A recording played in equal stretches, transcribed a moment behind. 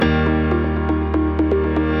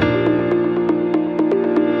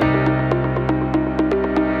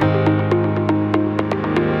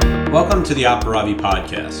Welcome to the Operavi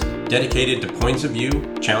podcast, dedicated to points of view,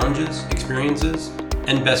 challenges, experiences,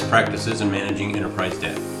 and best practices in managing enterprise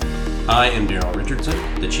data. I am Daryl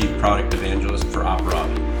Richardson, the Chief Product Evangelist for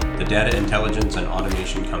Operavi, the data intelligence and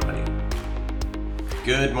automation company.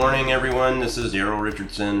 Good morning, everyone. This is Daryl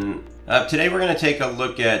Richardson. Today we're going to take a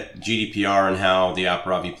look at GDPR and how the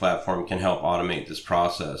Operavi platform can help automate this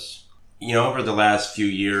process. Over the last few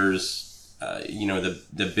years,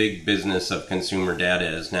 the big business of consumer data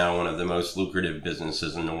is now one of the most lucrative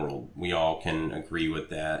businesses in the world. We all can agree with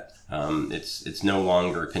that. It's no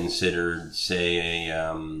longer considered, say,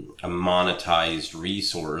 a monetized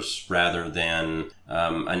resource rather than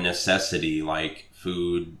a necessity like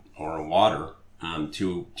food or water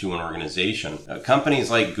to an organization. Companies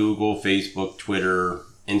like Google, Facebook, Twitter,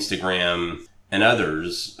 Instagram, and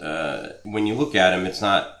others, when you look at them, it's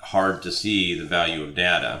not hard to see the value of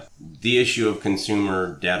data. The issue of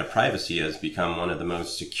consumer data privacy has become one of the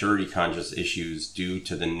most security-conscious issues due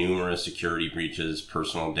to the numerous security breaches,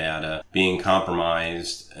 personal data being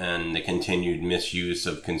compromised, and the continued misuse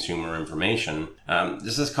of consumer information.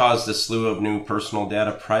 This has caused a slew of new personal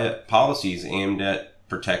data policies aimed at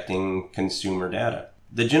protecting consumer data.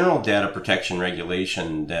 The General Data Protection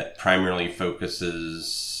Regulation that primarily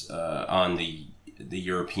focuses on the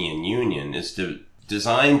European Union is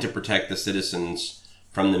designed to protect the citizens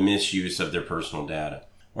from the misuse of their personal data.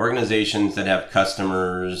 Organizations that have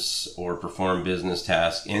customers or perform business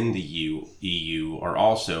tasks in the EU are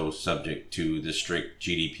also subject to the strict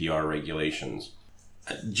GDPR regulations.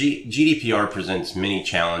 GDPR presents many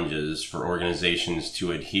challenges for organizations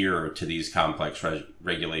to adhere to these complex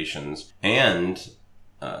regulations and,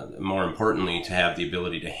 more importantly, to have the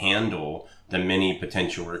ability to handle the many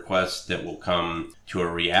potential requests that will come to a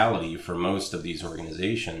reality for most of these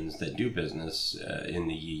organizations that do business in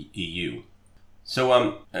the EU.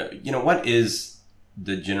 So, what is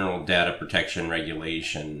the General Data Protection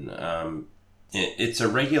Regulation? It's a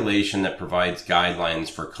regulation that provides guidelines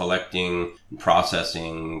for collecting and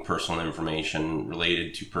processing personal information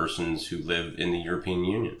related to persons who live in the European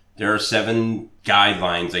Union. There are 7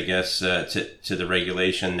 guidelines, to the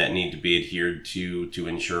regulation that need to be adhered to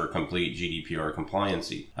ensure complete GDPR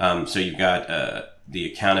compliancy. So you've got the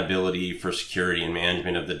accountability for security and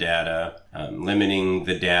management of the data, limiting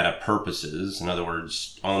the data purposes. In other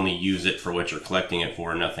words, only use it for what you're collecting it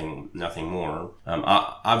for, nothing more.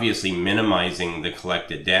 Obviously, minimizing the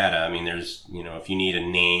collected data. I mean, there's, if you need a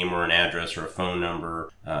name or an address or a phone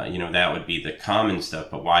number, that would be the common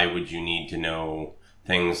stuff. But why would you need to know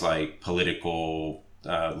things like political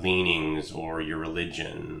leanings or your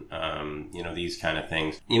religion, these kind of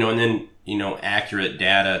things, and then, accurate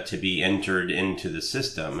data to be entered into the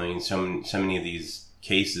system. I mean, so many of these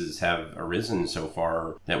cases have arisen so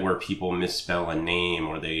far that where people misspell a name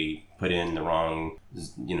or they put in the wrong,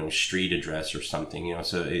 street address or something,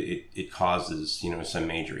 so it causes, some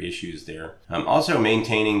major issues there. Also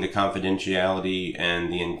maintaining the confidentiality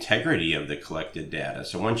and the integrity of the collected data.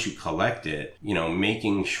 So once you collect it,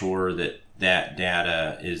 making sure that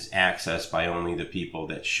data is accessed by only the people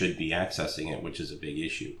that should be accessing it, which is a big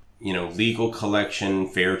issue. Legal collection,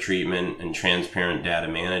 fair treatment, and transparent data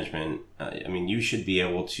management. You should be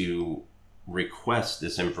able to request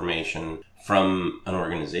this information from an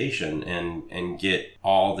organization and get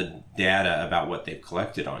all the data about what they've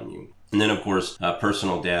collected on you. And then, of course,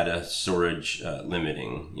 personal data storage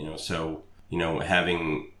limiting,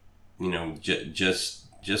 having,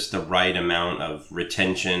 just the right amount of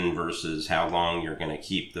retention versus how long you're going to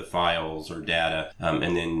keep the files or data,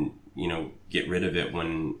 and then, get rid of it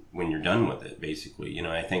when you're done with it, basically.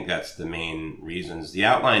 I think that's the main reasons. The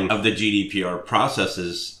outline of the GDPR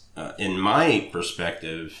processes, in my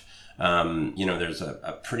perspective, there's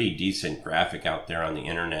a pretty decent graphic out there on the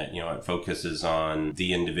internet. It focuses on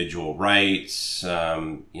the individual rights,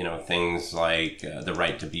 things like the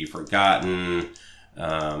right to be forgotten,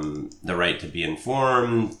 the right to be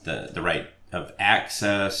informed, the right of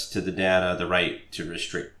access to the data, the right to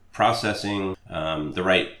restrict processing, the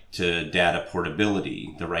right to data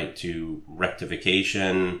portability, the right to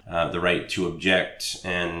rectification, the right to object,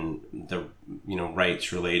 and the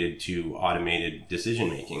rights related to automated decision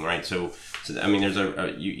making. Right. So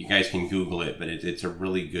there's you guys can Google it, but it's a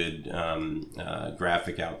really good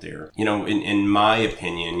graphic out there. In my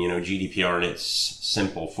opinion, GDPR in its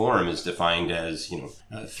simple form is defined as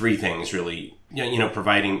 3 things really.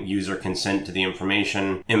 Providing user consent to the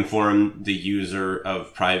information, inform the user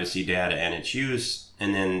of privacy data and its use,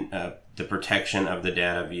 and then the protection of the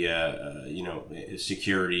data via,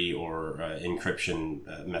 security or encryption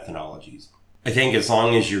methodologies. I think as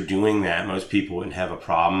long as you're doing that, most people wouldn't have a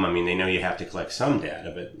problem. I mean, they know you have to collect some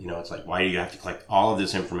data, but it's like, why do you have to collect all of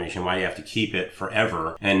this information? Why do you have to keep it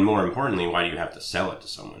forever? And more importantly, why do you have to sell it to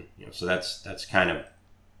someone? So that's kind of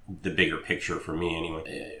the bigger picture for me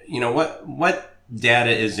anyway. What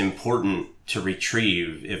data is important to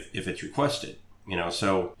retrieve if it's requested?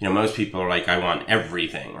 So most people are like, I want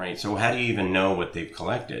everything, right? So how do you even know what they've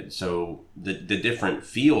collected? So the different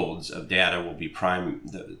fields of data will be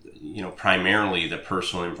primarily the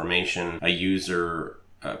personal information a user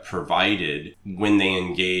provided when they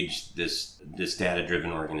engage this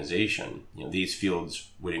data-driven organization. These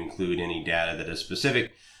fields would include any data that is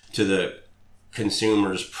specific to the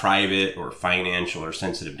consumer's private or financial or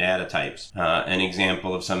sensitive data types. An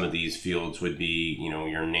example of some of these fields would be,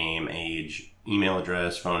 your name, age, email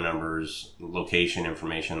address, phone numbers, location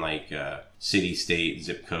information like city, state,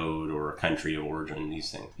 zip code, or country of origin.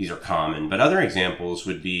 These are common. But other examples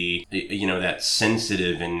would be, that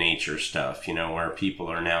sensitive in nature stuff, where people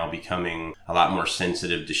are now becoming a lot more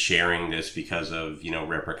sensitive to sharing this because of,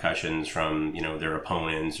 repercussions from, their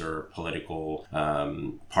opponents or political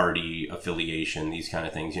party affiliation, these kind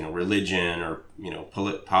of things, religion or,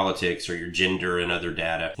 politics or your gender and other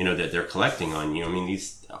data, that they're collecting on you. I mean,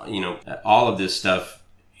 these, all of this stuff,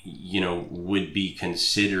 would be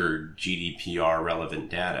considered GDPR relevant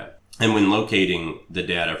data. And when locating the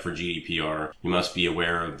data for GDPR, you must be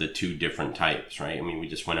aware of the two different types, right? I mean, we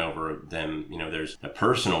just went over them. There's the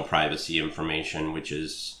personal privacy information, which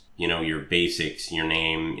is, your basics, your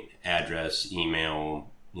name, address, email,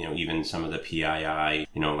 even some of the PII,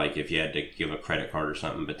 like if you had to give a credit card or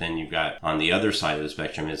something. But then you've got on the other side of the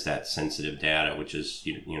spectrum is that sensitive data, which is,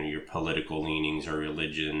 your political leanings or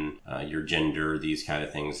religion, your gender, these kind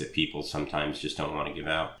of things that people sometimes just don't want to give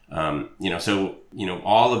out. So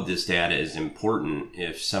all of this data is important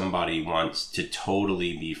if somebody wants to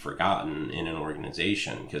totally be forgotten in an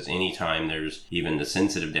organization, because anytime there's even the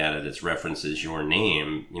sensitive data that references your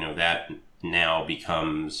name, that now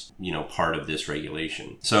becomes, part of this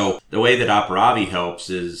regulation. So the way that Operavi helps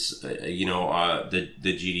is, the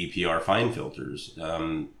GDPR fine filters.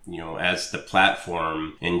 As the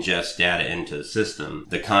platform ingests data into the system,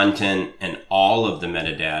 the content and all of the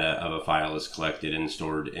metadata of a file is collected and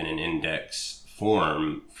stored in an index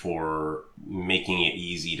form for making it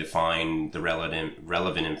easy to find the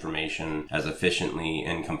relevant information as efficiently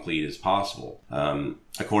and complete as possible.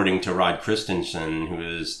 According to Rod Christensen, who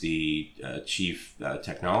is the chief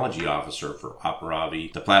technology officer for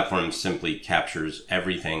Operavi, the platform simply captures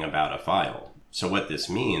everything about a file. So what this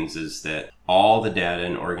means is that all the data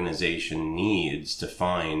an organization needs to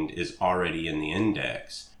find is already in the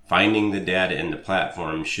index. Finding the data in the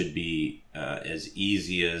platform should be as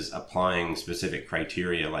easy as applying specific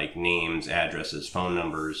criteria like names, addresses, phone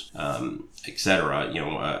numbers, etc.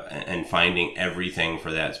 And finding everything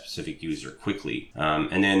for that specific user quickly.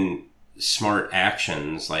 And then smart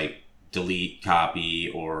actions like delete,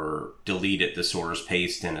 copy, or delete at the source,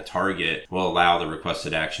 paste in a target will allow the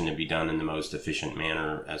requested action to be done in the most efficient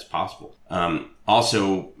manner as possible.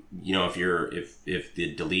 Also, if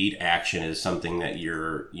the delete action is something that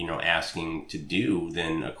you're, asking to do,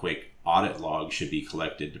 then a quick audit log should be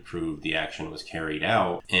collected to prove the action was carried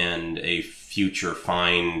out, and a future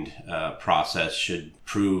find process should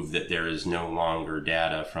prove that there is no longer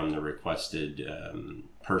data from the requested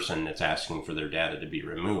person that's asking for their data to be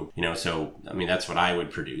removed. So, I mean, that's what I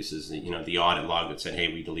would produce is, the audit log that said,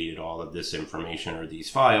 hey, we deleted all of this information or these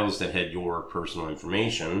files that had your personal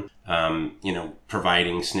information,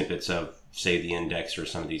 providing snippets of, say, the index or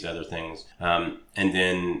some of these other things, and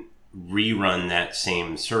then rerun that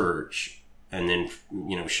same search and then,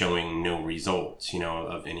 showing no results,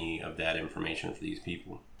 of any of that information for these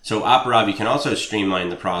people. So Operavi can also streamline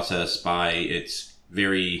the process by its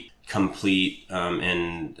very complete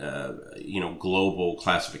and global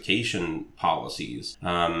classification policies.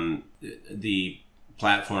 The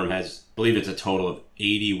platform has, I believe it's a total of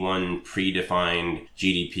 81 predefined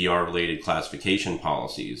GDPR-related classification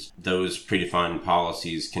policies. Those predefined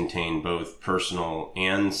policies contain both personal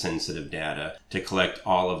and sensitive data to collect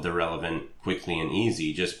all of the relevant quickly and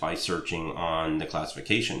easy just by searching on the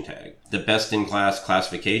classification tag. The best-in-class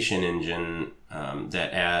classification engine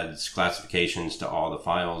that adds classifications to all the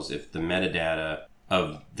files if the metadata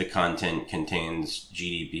of the content contains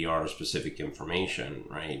GDPR specific information,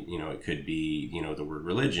 right? It could be, the word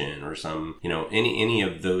religion or some, any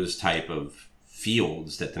of those type of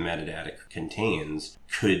fields that the metadata contains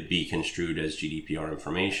could be construed as GDPR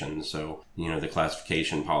information. So, the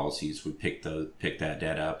classification policies would pick that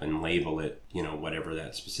data up and label it, whatever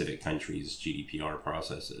that specific country's GDPR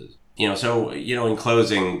process is. In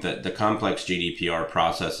closing, the complex GDPR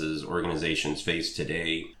processes organizations face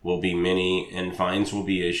today will be many, and fines will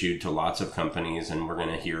be issued to lots of companies, and we're going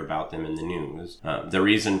to hear about them in the news. The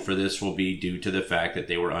reason for this will be due to the fact that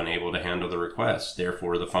they were unable to handle the request.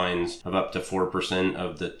 Therefore, the fines of up to 4%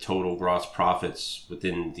 of the total gross profits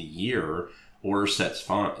within the year or a set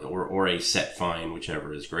fine,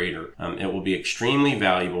 whichever is greater. It will be extremely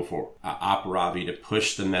valuable for Operavi to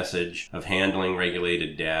push the message of handling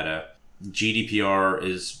regulated data. GDPR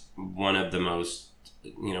is one of the most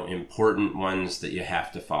important ones that you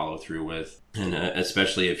have to follow through with, and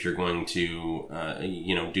especially if you're going to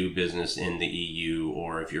do business in the EU,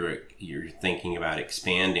 or if you're thinking about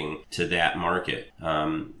expanding to that market.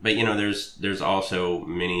 But there's also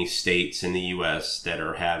many states in the U.S. that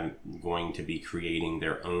are going to be creating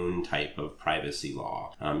their own type of privacy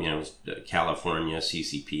law. California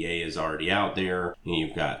CCPA is already out there.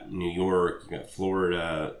 You've got New York, you've got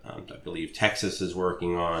Florida. I believe Texas is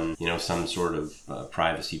working on some sort of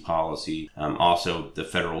privacy policy. Also, the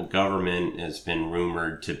federal government has been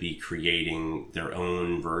rumored to be creating their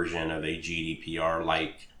own version of a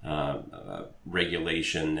GDPR-like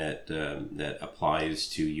regulation that applies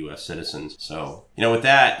to U.S. citizens. So, with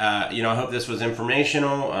that, I hope this was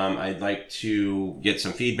informational. I'd like to get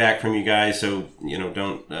some feedback from you guys. So,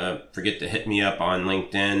 don't forget to hit me up on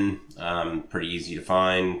LinkedIn. Pretty easy to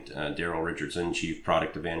find. Daryl Richardson, Chief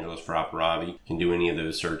Product Evangelist for Operavi. You can do any of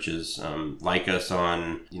those searches. Like us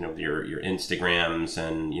on, your Instagrams,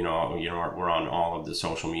 and, we're on all of the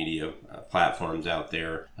social media platforms out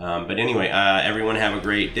there. But anyway, everyone have a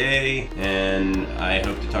great day, and I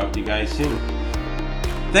hope to talk to you guys soon.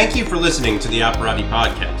 Thank you for listening to the Operavi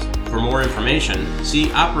Podcast. For more information, see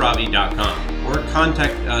operavi.com or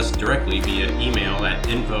contact us directly via email at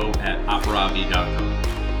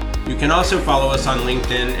info@operavi.com. You can also follow us on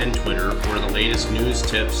LinkedIn and Twitter for the latest news,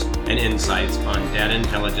 tips, and insights on data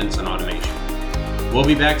intelligence and automation. We'll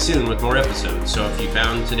be back soon with more episodes, so if you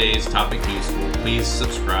found today's topic useful, please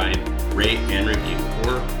subscribe, rate, and review,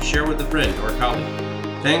 or share with a friend or colleague.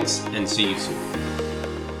 Thanks, and see you soon.